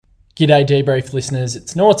G'day Debrief listeners,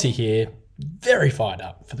 it's Naughty here. Very fired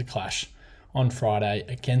up for the clash on Friday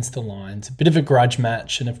against the Lions. A bit of a grudge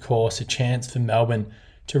match and of course a chance for Melbourne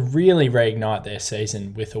to really reignite their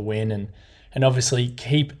season with a win and obviously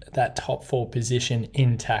keep that top 4 position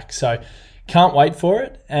intact. So can't wait for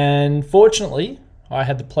it. And fortunately, I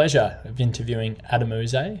had the pleasure of interviewing Adem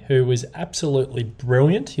Yze, who was absolutely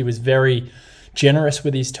brilliant. He was very generous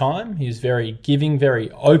with his time. He was very giving, very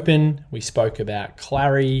open. We spoke about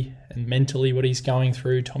Clarry and mentally what he's going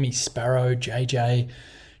through, Tommy Sparrow, JJ,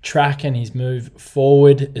 track and his move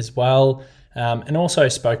forward as well. And also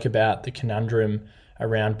spoke about the conundrum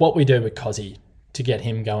around what we do with Cozzy to get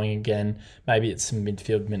him going again. Maybe it's some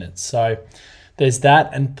midfield minutes. So there's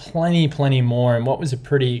that and plenty more. And what was a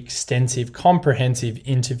pretty extensive, comprehensive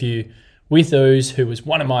interview with Yze, who was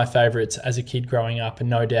one of my favourites as a kid growing up, and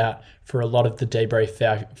no doubt for a lot of the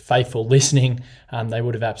Debrief faithful listening, they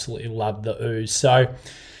would have absolutely loved the Yze. So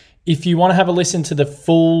if you want to have a listen to the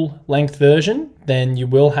full length version, then you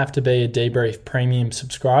will have to be a Debrief Premium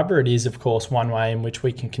subscriber. It is, of course, one way in which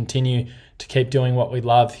we can continue to keep doing what we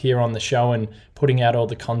love here on the show and putting out all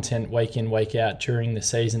the content week in, week out during the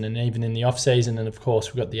season and even in the off season. And of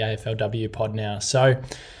course, we've got the AFLW pod now. So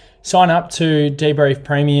sign up to Debrief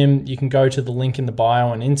Premium. You can go to the link in the bio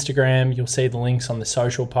on Instagram. You'll see the links on the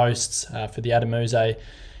social posts for the Adem Yze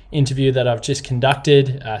interview that I've just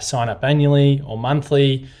conducted. Sign up annually or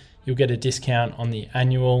monthly. You'll get a discount on the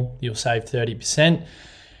annual. You'll save 30%.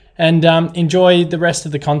 And enjoy the rest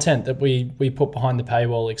of the content that we put behind the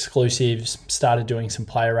paywall, exclusives, started doing some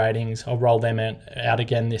player ratings. I'll roll them out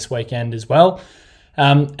again this weekend as well.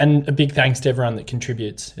 And a big thanks to everyone that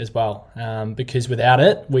contributes as well, because without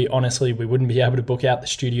it, we wouldn't be able to book out the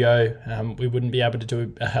studio. We wouldn't be able to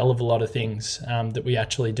do a hell of a lot of things that we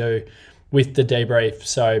actually do with the Debrief.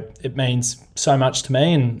 So it means so much to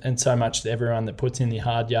me and so much to everyone that puts in the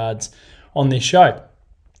hard yards on this show.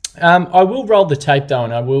 I will roll the tape though,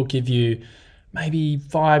 and I will give you maybe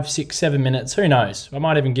 5, 6, 7 minutes. Who knows? I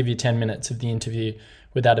might even give you 10 minutes of the interview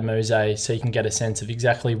with Adem Yze so you can get a sense of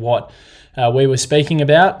exactly what we were speaking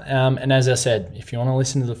about. And as I said, if you want to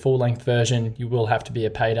listen to the full-length version, you will have to be a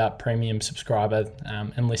paid-up premium subscriber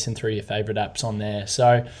and listen through your favourite apps on there.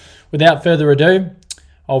 So without further ado,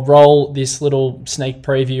 I'll roll this little sneak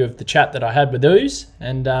preview of the chat that I had with Yze,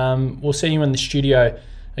 and we'll see you in the studio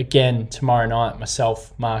again tomorrow night.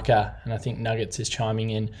 Myself, Marker, and I think Nuggets is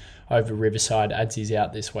chiming in over Riverside. Adsy's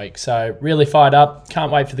out this week. So really fired up. Can't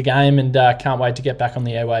wait for the game and can't wait to get back on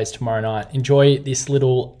the airways tomorrow night. Enjoy this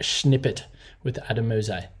little snippet with Adem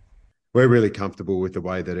Yze. We're really comfortable with the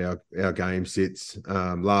way that our game sits.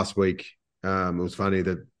 Last week, it was funny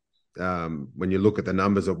that when you look at the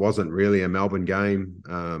numbers, it wasn't really a Melbourne game.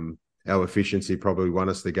 Our efficiency probably won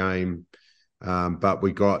us the game, but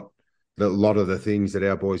we got a lot of the things that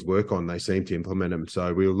our boys work on, they seem to implement them.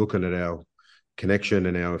 So we were looking at our connection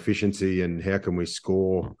and our efficiency and how can we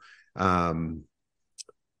score,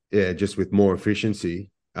 just with more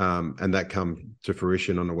efficiency, and that come to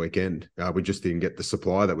fruition on the weekend. We just didn't get the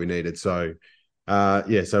supply that we needed. So,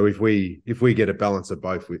 so if we get a balance of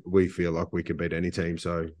both, we feel like we could beat any team.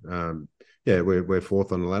 So, we're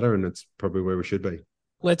fourth on the ladder, and it's probably where we should be.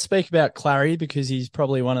 Let's speak about Clarry, because he's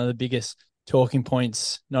probably one of the biggest talking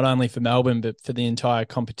points, not only for Melbourne, but for the entire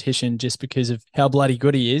competition, just because of how bloody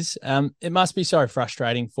good he is. It must be so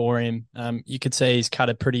frustrating for him. You could see he's cut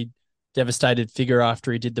a pretty devastated figure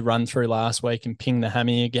after he did the run through last week and pinged the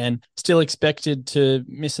hammy again. Still expected to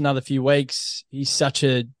miss another few weeks. He's such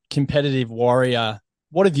a competitive warrior.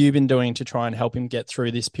 What have you been doing to try and help him get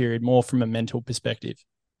through this period more from a mental perspective?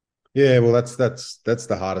 Yeah, well, that's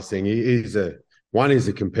the hardest thing. He's a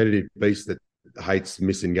competitive beast that hates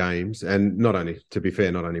missing games, and not only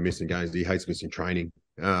missing games, he hates missing training.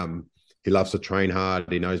 He loves to train hard.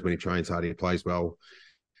 He knows when he trains hard, he plays well.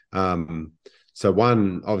 So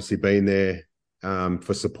one, obviously being there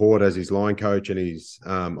for support as his line coach, and he's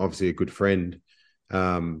obviously a good friend.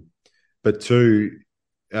 But two,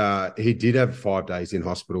 he did have 5 days in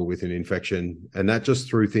hospital with an infection, and that just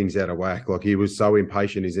threw things out of whack. Like, he was so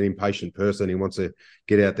impatient. He's an impatient person. He wants to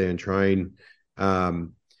get out there and train.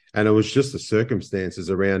 And it was just the circumstances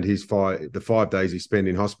around the 5 days he spent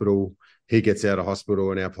in hospital. He gets out of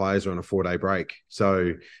hospital and our players are on a 4-day break.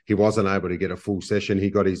 So he wasn't able to get a full session. He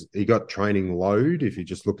got training load. If you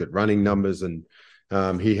just look at running numbers, and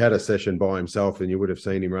he had a session by himself, and you would have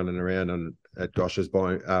seen him running around at Gosh's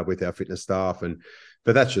with our fitness staff.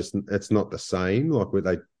 But it's not the same.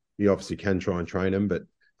 Like, you obviously can try and train him, but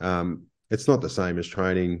it's not the same as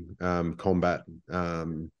training combat,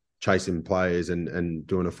 chasing players and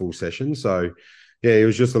doing a full session. So, yeah, he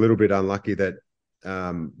was just a little bit unlucky that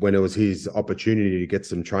when it was his opportunity to get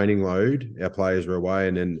some training load, our players were away,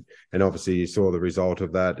 and obviously you saw the result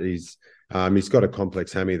of that. He's got a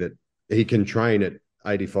complex hammy that he can train at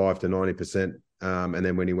 85 to 90%, and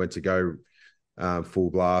then when he went to go full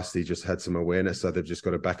blast, he just had some awareness, so they've just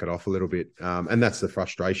got to back it off a little bit, and that's the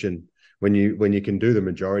frustration when you can do the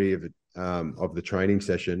majority of the training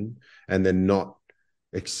session and then not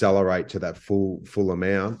accelerate to that full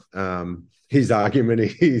amount. His argument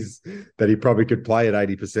is that he probably could play at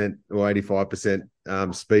 80% or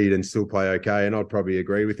 85% speed and still play okay, and I'd probably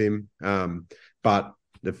agree with him. But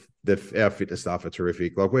our fitness staff are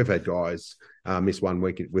terrific. Like, we've had guys miss 1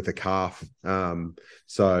 week with a calf.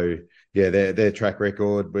 So yeah, their track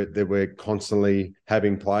record, we're constantly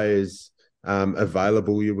having players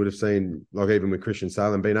available. You would have seen, like, even with Christian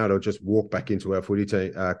Salem, being able to just walk back into our footy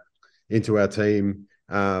team, into our team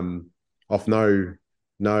off no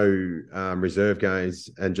reserve games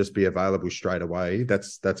and just be available straight away.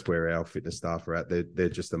 That's where our fitness staff are at. They're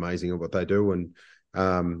just amazing at what they do. And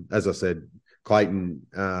as I said, Clayton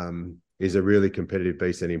is a really competitive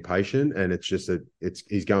beast and impatient, and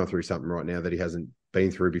he's going through something right now that he hasn't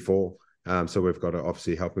been through before. So we've got to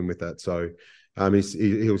obviously help him with that. So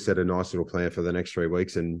he'll set a nice little plan for the next 3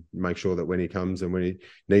 weeks and make sure that when he comes and when he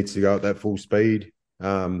needs to go at that full speed,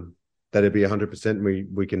 that it'd be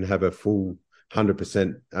 100%. We can have a full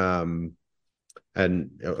 100%.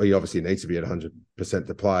 And he obviously needs to be at 100%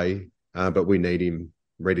 to play, but we need him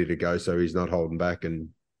ready to go so he's not holding back. And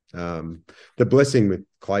the blessing with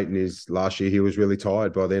Clayton is last year he was really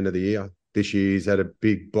tired by the end of the year. This year he's had a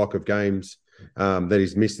big block of games that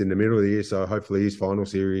he's missed in the middle of the year. So hopefully his final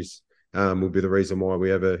series will be the reason why we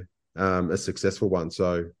have a successful one.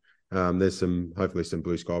 So there's hopefully some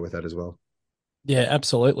blue sky with that as well. Yeah,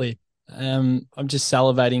 absolutely. I'm just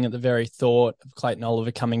salivating at the very thought of Clayton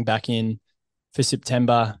Oliver coming back in for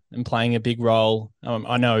September and playing a big role.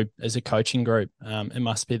 I know as a coaching group, it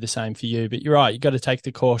must be the same for you, but you're right. You've got to take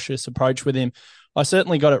the cautious approach with him. I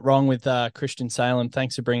certainly got it wrong with Christian Salem.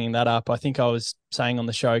 Thanks for bringing that up. I think I was saying on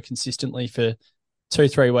the show consistently for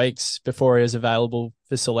 2-3 weeks before he was available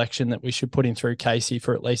for selection that we should put him through Casey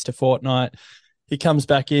for at least a fortnight. He comes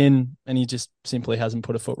back in and he just simply hasn't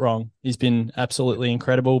put a foot wrong. He's been absolutely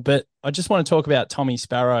incredible. But I just want to talk about Tommy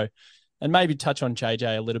Sparrow and maybe touch on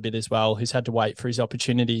JJ a little bit as well, who's had to wait for his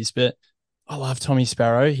opportunities. But I love Tommy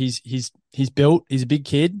Sparrow. He's built. He's a big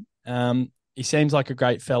kid. He seems like a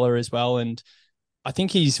great fella as well. And I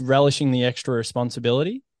think he's relishing the extra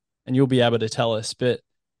responsibility, and you'll be able to tell us. But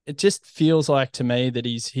it just feels like to me that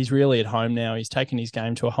he's really at home now. He's taken his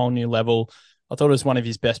game to a whole new level. I thought it was one of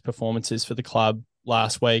his best performances for the club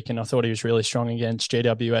last week, and I thought he was really strong against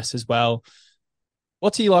GWS as well.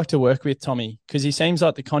 What's he like to work with, Tommy? Because he seems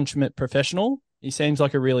like the consummate professional. He seems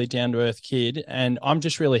like a really down-to-earth kid, and I'm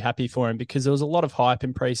just really happy for him because there was a lot of hype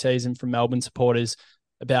in pre-season from Melbourne supporters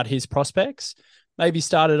about his prospects. Maybe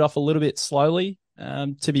started off a little bit slowly,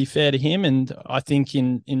 to be fair to him, and I think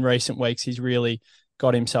in recent weeks he's really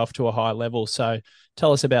got himself to a high level. So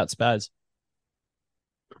tell us about Spaz.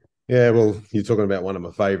 Yeah, well, you're talking about one of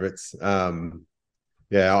my favourites.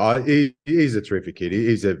 He's a terrific kid.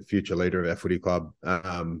 He's a future leader of our footy club.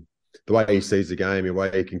 The way he sees the game, the way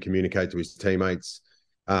he can communicate to his teammates,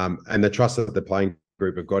 and the trust that the playing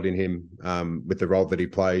group have got in him with the role that he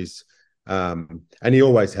plays. And he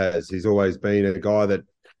always has. He's always been a guy that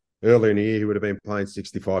earlier in the year he would have been playing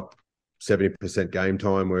 65, 70% game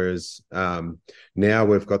time, whereas now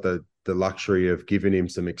we've got the luxury of giving him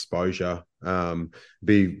some exposure.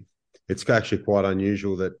 It's actually quite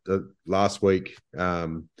unusual that last week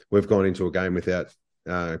we've gone into a game without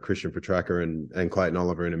Christian Petrarca and Clayton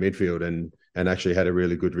Oliver in the midfield and actually had a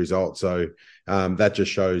really good result. So that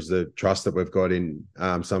just shows the trust that we've got in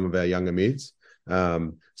some of our younger mids.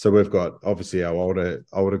 So we've got obviously our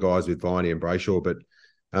older guys with Viney and Brayshaw, but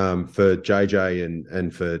for JJ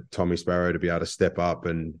and for Tommy Sparrow to be able to step up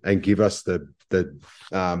and give us the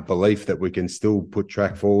belief that we can still put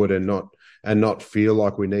track forward and not feel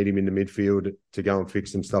like we need him in the midfield to go and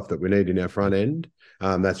fix some stuff that we need in our front end.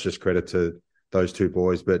 That's just credit to those two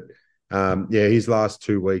boys. But his last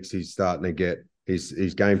 2 weeks, he's starting to get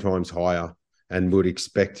his game time's higher, and would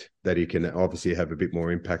expect that he can obviously have a bit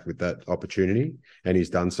more impact with that opportunity, and he's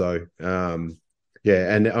done so. And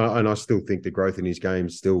I still think the growth in his game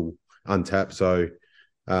is still untapped. So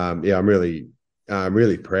I'm really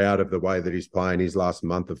proud of the way that he's playing. His last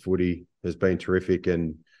month of footy has been terrific,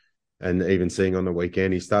 and even seeing on the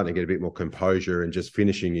weekend, he's starting to get a bit more composure and just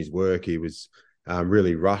finishing his work. He was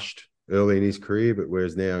really rushed early in his career, but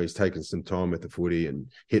whereas now he's taken some time with the footy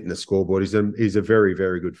and hitting the scoreboard. He's a very,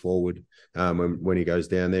 very good forward. When he goes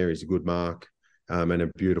down there, he's a good mark and a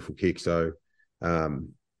beautiful kick. So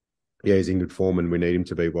Yeah, he's in good form, and we need him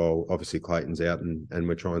to be while obviously Clayton's out, and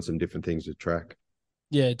we're trying some different things with track.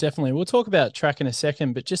 Yeah, definitely. We'll talk about track in a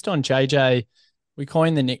second, but just on JJ, we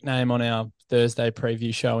coined the nickname on our Thursday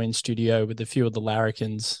preview show in studio with a few of the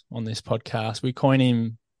larrikins on this podcast. We coin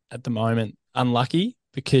him at the moment unlucky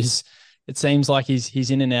because it seems like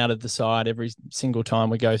he's in and out of the side every single time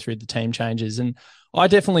we go through the team changes. And I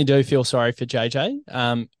definitely do feel sorry for JJ.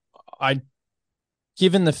 I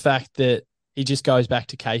given the fact that he just goes back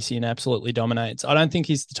to Casey and absolutely dominates. I don't think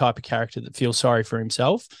he's the type of character that feels sorry for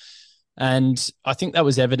himself. And I think that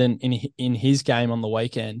was evident in his game on the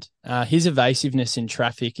weekend. His evasiveness in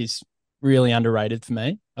traffic is really underrated for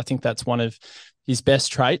me. I think that's one of his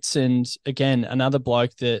best traits. And again, another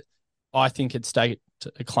bloke that I think had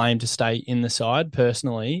a claim to stay in the side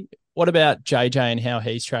personally. What about JJ and how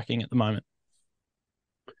he's tracking at the moment?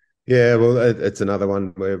 Yeah, well, it's another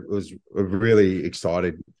one where it was really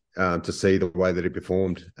excited to see the way that he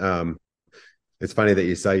performed. It's funny that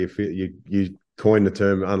you say you coined the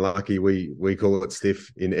term unlucky. We call it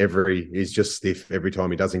stiff in every. He's just stiff every time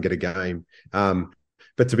he doesn't get a game.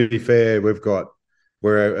 But to be fair,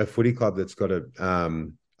 we're a footy club that's got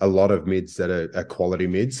a lot of mids that are quality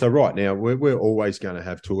mids. So right now we're always going to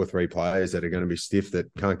have 2 or 3 players that are going to be stiff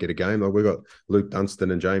that can't get a game. Like we've got Luke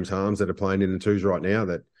Dunstan and James Harms that are playing in the twos right now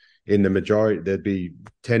that in the majority, there'd be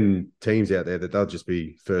 10 teams out there that they'll just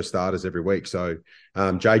be first starters every week. So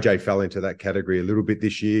JJ fell into that category a little bit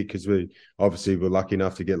this year because we obviously were lucky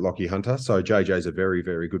enough to get Lockie Hunter. So JJ's a very,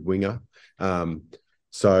 very good winger.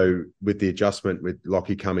 So with the adjustment with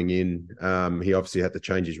Lockie coming in, he obviously had to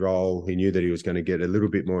change his role. He knew that he was going to get a little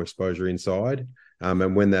bit more exposure inside.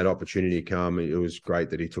 And when that opportunity came, it was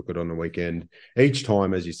great that he took it on the weekend. Each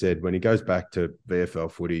time, as you said, when he goes back to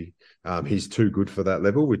VFL footy, he's too good for that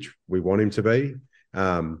level, which we want him to be.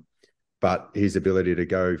 But his ability to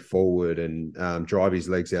go forward and drive his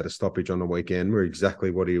legs out of stoppage on the weekend were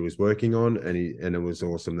exactly what he was working on, and it was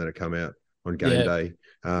awesome that it come out on game day.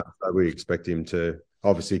 So we expect him to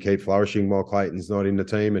obviously keep flourishing while Clayton's not in the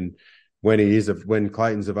team, and when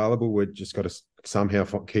Clayton's available, we've just got to somehow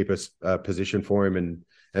keep a position for him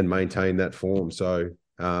and maintain that form. So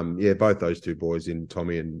both those 2 boys in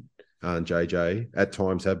Tommy and JJ at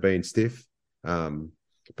times have been stiff,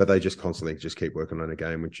 but they just constantly just keep working on a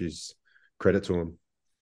game, which is credit to them.